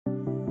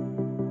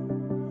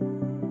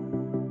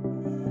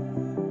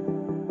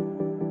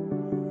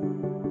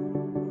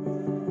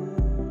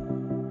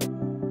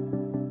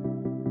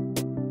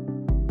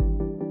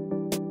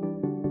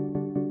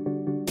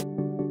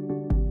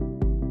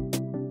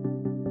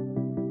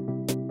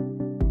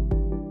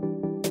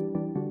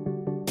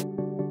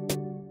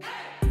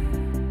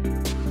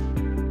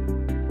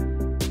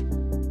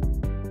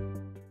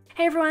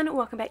Hey everyone,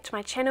 welcome back to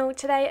my channel.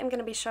 Today I'm going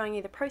to be showing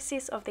you the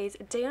process of these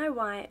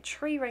DIY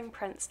tree ring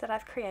prints that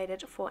I've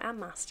created for our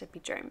master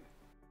bedroom.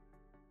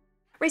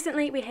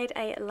 Recently we had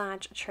a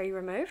large tree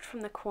removed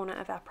from the corner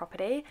of our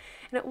property,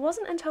 and it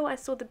wasn't until I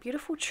saw the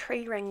beautiful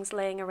tree rings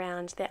laying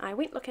around that I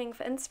went looking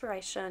for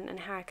inspiration and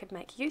how I could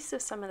make use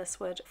of some of this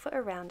wood for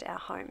around our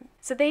home.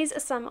 So these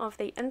are some of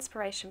the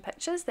inspiration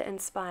pictures that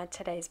inspired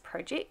today's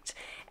project,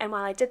 and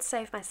while I did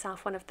save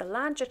myself one of the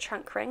larger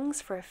trunk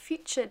rings for a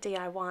future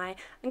DIY,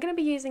 I'm going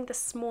to be using the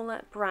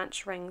smaller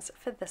branch rings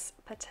for this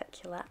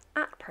particular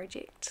art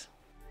project.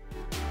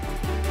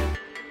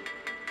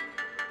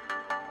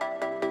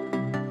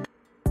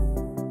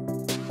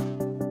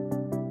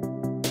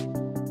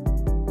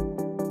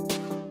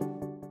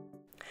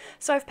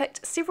 So I've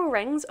picked several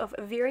rings of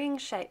varying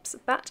shapes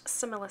but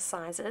similar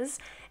sizes,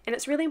 and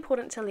it's really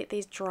important to let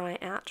these dry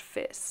out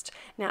first.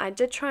 Now I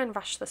did try and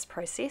rush this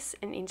process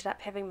and ended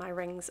up having my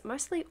rings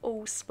mostly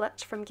all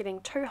split from getting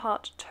too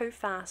hot too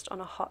fast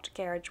on a hot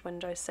garage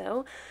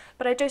windowsill,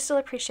 but I do still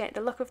appreciate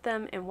the look of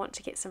them and want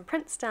to get some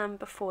prints done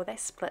before they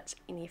split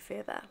any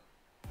further.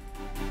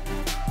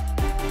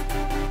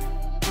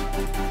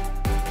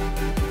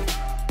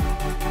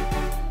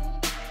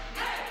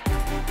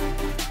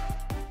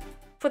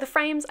 For the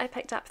frames, I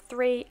picked up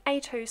 3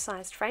 A2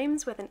 sized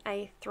frames with an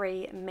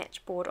A3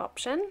 match board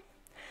option.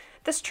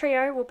 This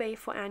trio will be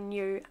for our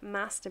new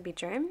master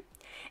bedroom,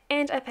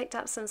 and I picked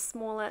up some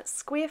smaller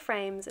square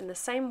frames in the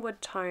same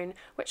wood tone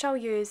which I'll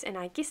use in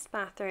our guest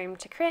bathroom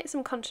to create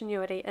some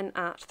continuity in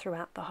art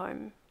throughout the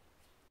home.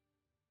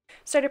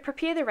 So to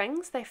prepare the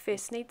rings, they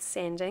first need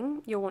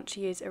sanding. You'll want to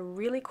use a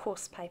really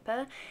coarse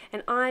paper,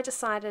 and I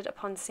decided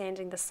upon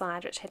sanding the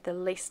side which had the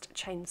least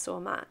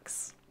chainsaw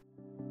marks.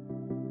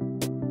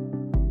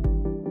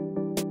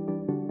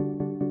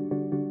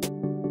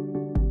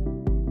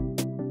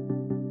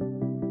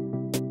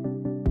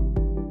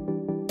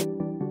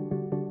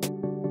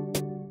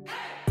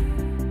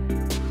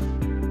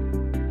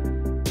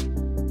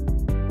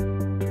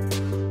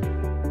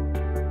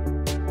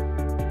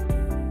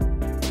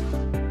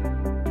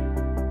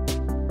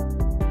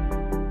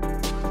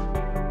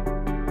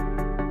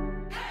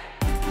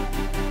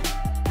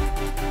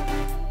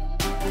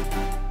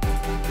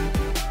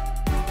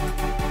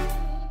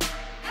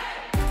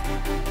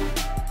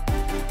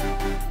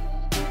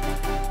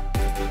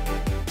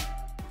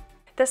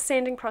 This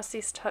sanding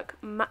process took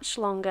much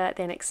longer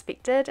than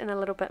expected and a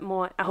little bit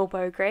more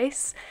elbow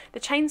grease. The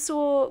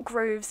chainsaw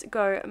grooves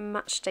go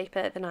much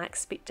deeper than I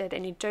expected,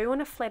 and you do want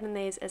to flatten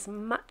these as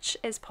much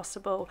as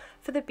possible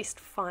for the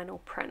best final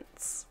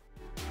prints.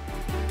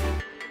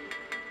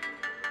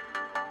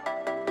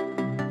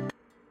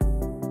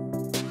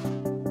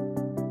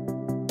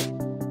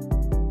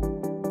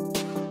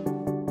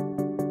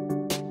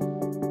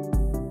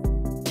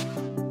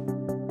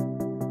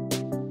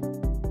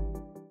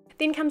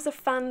 Then comes the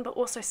fun but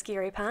also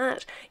scary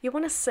part. You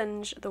want to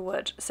singe the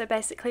wood. So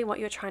basically what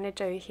you're trying to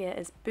do here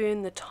is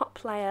burn the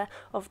top layer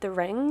of the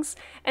rings,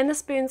 and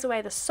this burns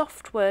away the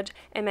soft wood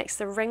and makes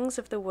the rings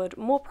of the wood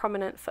more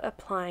prominent for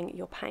applying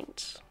your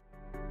paint.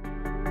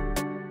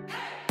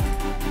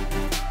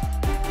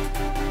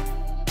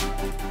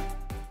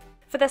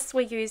 For this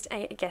we used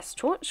a gas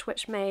torch,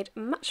 which made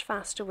much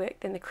faster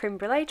work than the creme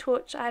brulee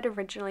torch I had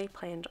originally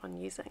planned on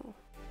using.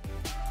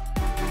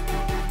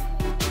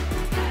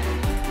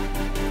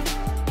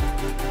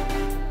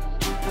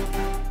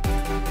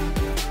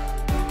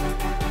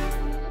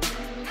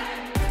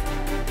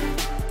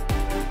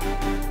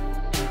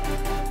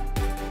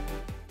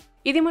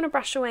 You then want to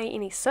brush away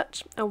any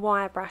soot. A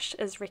wire brush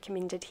is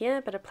recommended here,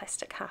 but a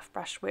plastic half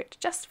brush worked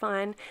just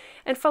fine.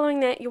 And following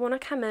that, you want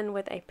to come in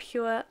with a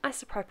pure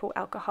isopropyl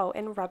alcohol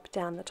and rub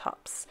down the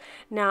tops.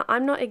 Now,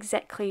 I'm not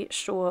exactly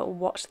sure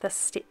what this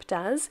step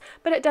does,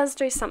 but it does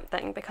do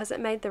something because it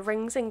made the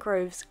rings and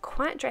grooves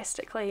quite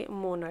drastically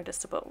more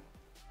noticeable.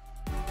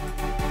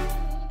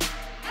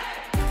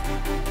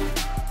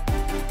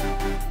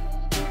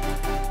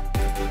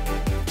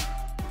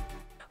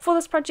 For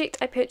this project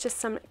I purchased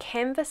some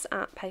canvas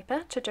art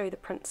paper to do the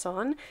prints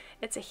on.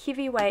 It's a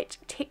heavyweight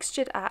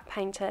textured art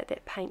painter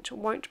that paint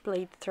won't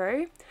bleed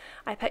through.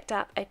 I picked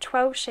up a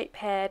 12 sheet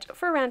pad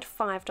for around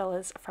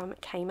 $5 from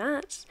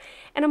Kmart,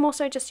 and I'm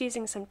also just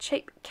using some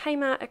cheap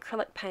Kmart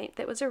acrylic paint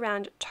that was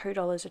around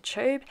 $2 a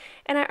tube,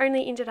 and I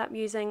only ended up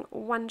using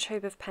 1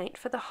 tube of paint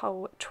for the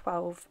whole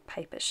 12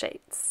 paper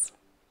sheets.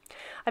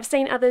 I've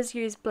seen others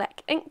use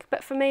black ink,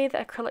 but for me the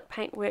acrylic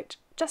paint worked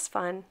just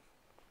fine.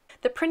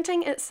 The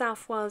printing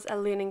itself was a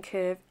learning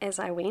curve as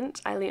I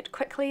went. I learnt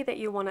quickly that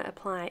you want to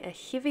apply a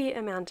heavy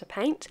amount of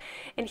paint,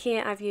 and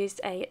here I've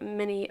used a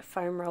mini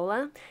foam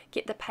roller.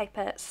 Get the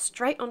paper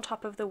straight on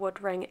top of the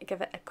wood ring,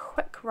 give it a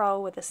quick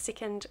roll with a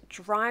second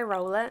dry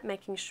roller,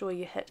 making sure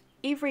you hit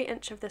every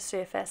inch of the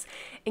surface,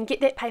 and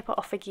get that paper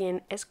off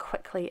again as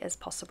quickly as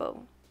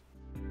possible.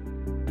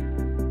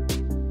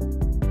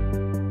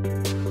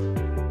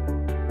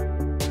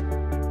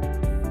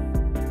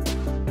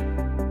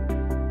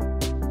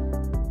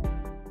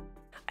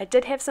 I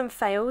did have some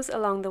fails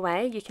along the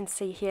way. You can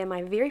see here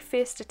my very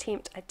first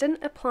attempt, I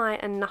didn't apply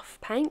enough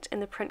paint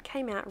and the print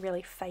came out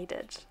really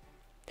faded.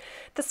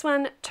 This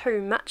one,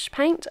 too much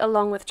paint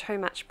along with too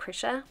much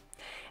pressure.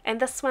 And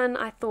this one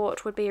I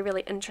thought would be a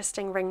really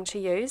interesting ring to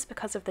use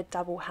because of the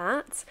double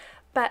hearts,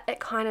 but it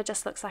kind of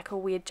just looks like a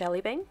weird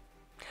jelly bean.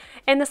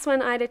 And this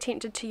one I'd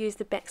attempted to use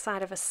the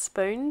backside of a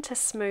spoon to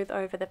smooth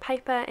over the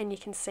paper, and you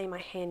can see my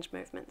hand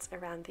movements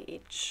around the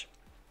edge.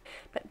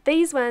 But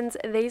these ones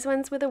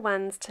were the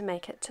ones to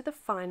make it to the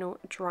final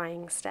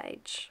drying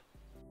stage.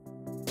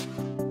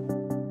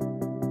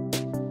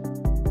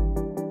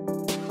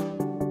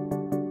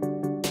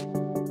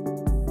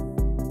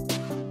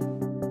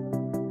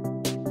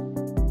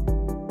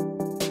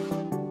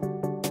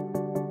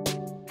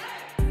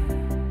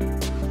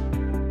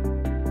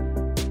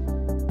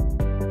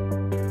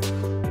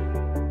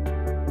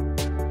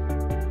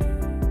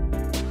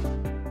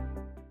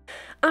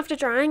 After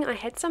drying, I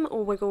had some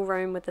wiggle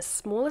room with the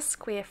smaller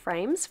square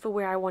frames for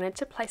where I wanted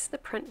to place the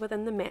print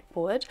within the mat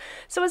board,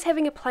 so I was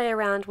having a play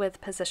around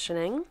with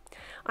positioning.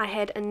 I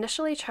had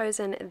initially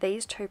chosen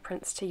these two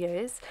prints to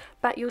use,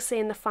 but you'll see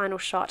in the final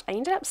shot I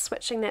ended up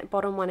switching that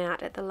bottom one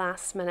out at the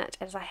last minute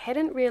as I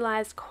hadn't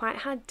realised quite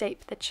how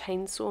deep the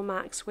chainsaw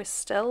marks were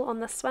still on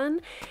this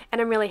one,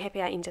 and I'm really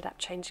happy I ended up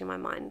changing my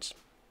mind.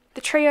 The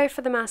trio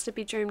for the master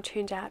bedroom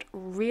turned out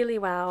really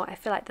well. I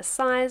feel like the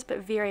size but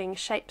varying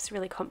shapes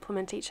really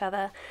complement each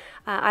other.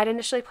 I'd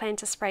initially planned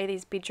to spray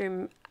these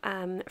bedroom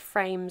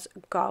frames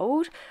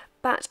gold,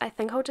 but I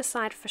think I'll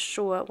decide for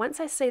sure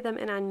once I see them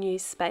in our new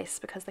space,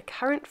 because the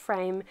current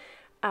frame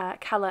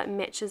colour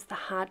matches the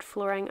hard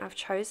flooring I've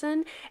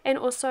chosen, and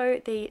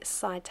also the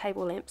side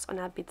table lamps on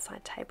our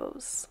bedside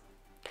tables.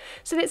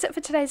 So that's it for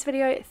today's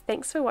video.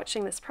 Thanks for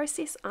watching this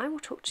process. I will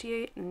talk to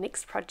you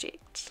next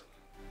project.